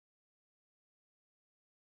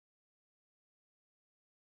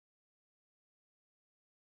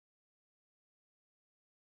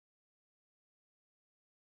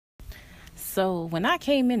So when I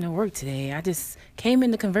came into work today, I just came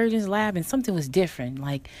in the convergence lab and something was different.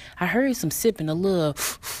 Like I heard some sipping, a little,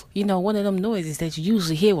 one of them noises that you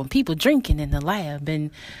usually hear when people drinking in the lab.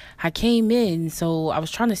 And I came in, so I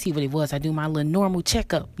was trying to see what it was. I do my little normal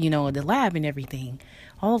checkup, of the lab and everything.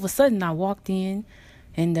 All of a sudden I walked in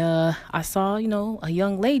and I saw, a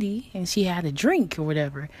young lady and she had a drink or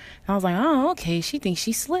whatever. And I was like, oh, okay, she thinks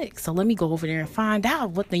she's slick. So let me go over there and find out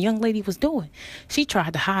what the young lady was doing. She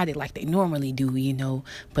tried to hide it like they normally do,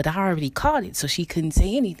 but I already caught it, so she couldn't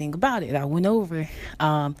say anything about it. I went over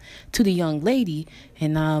to the young lady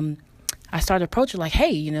and I started approaching her like,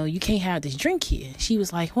 hey, you can't have this drink here. She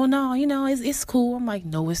was like, well, no, it's cool. I'm like,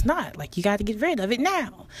 no, it's not. Like, you got to get rid of it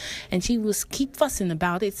now. And she was keep fussing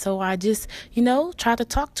about it. So I just, tried to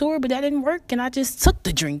talk to her, but that didn't work. And I just took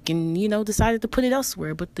the drink and, decided to put it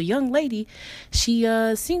elsewhere. But the young lady, she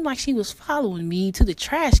seemed like she was following me to the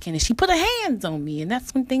trash can and she put her hands on me. And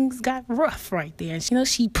that's when things got rough right there. And,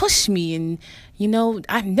 she pushed me and,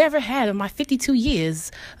 I've never had in my 52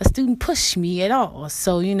 years a student push me at all.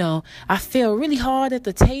 So, I fell really hard at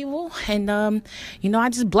the table and, I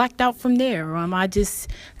just blacked out from there. I just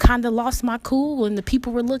kind of lost my cool and the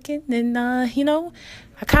people were looking and,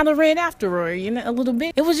 I kind of ran after her, a little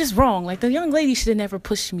bit. It was just wrong. Like, the young lady should have never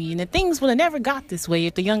pushed me. And the things would have never got this way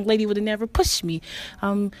if the young lady would have never pushed me.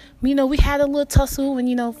 We had a little tussle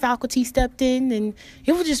and, faculty stepped in and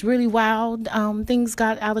it was just really wild. Things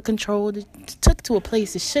got out of control. It took to a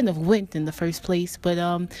place it shouldn't have went in the first place. But,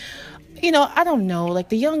 I don't know. Like,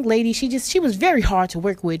 the young lady, she was very hard to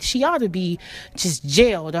work with. She ought to be just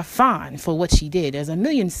jailed or fined for what she did. There's a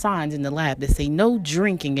million signs in the lab that say no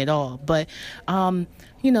drinking at all. But,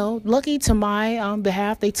 lucky to my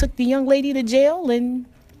behalf, they took the young lady to jail and,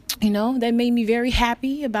 that made me very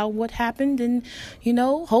happy about what happened. And,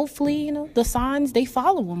 hopefully, the signs, they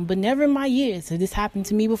follow them. But never in my years has this happened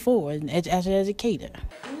to me before as an educator.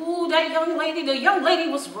 Ooh, the young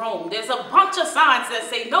lady was wrong. There's a bunch of signs that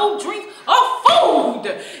say no drink or food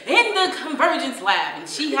in the convergence lab. And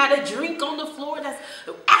she had a drink on the floor. That's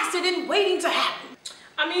an accident waiting to happen.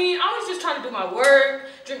 I was just trying to do my work,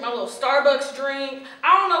 drink my little Starbucks drink.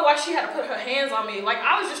 I don't know why she had to put her hands on me. Like,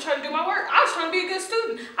 I was just trying to do my work. I was trying to be a good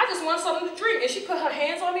student. I just wanted something to drink, and she put her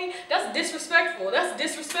hands on me. That's disrespectful.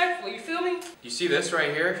 You feel me? You see this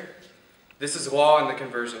right here? This is law in the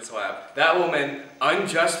convergence lab. That woman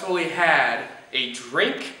unjustly had a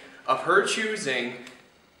drink of her choosing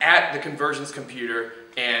at the convergence computer,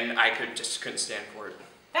 and I just couldn't stand for it.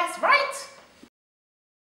 That's right.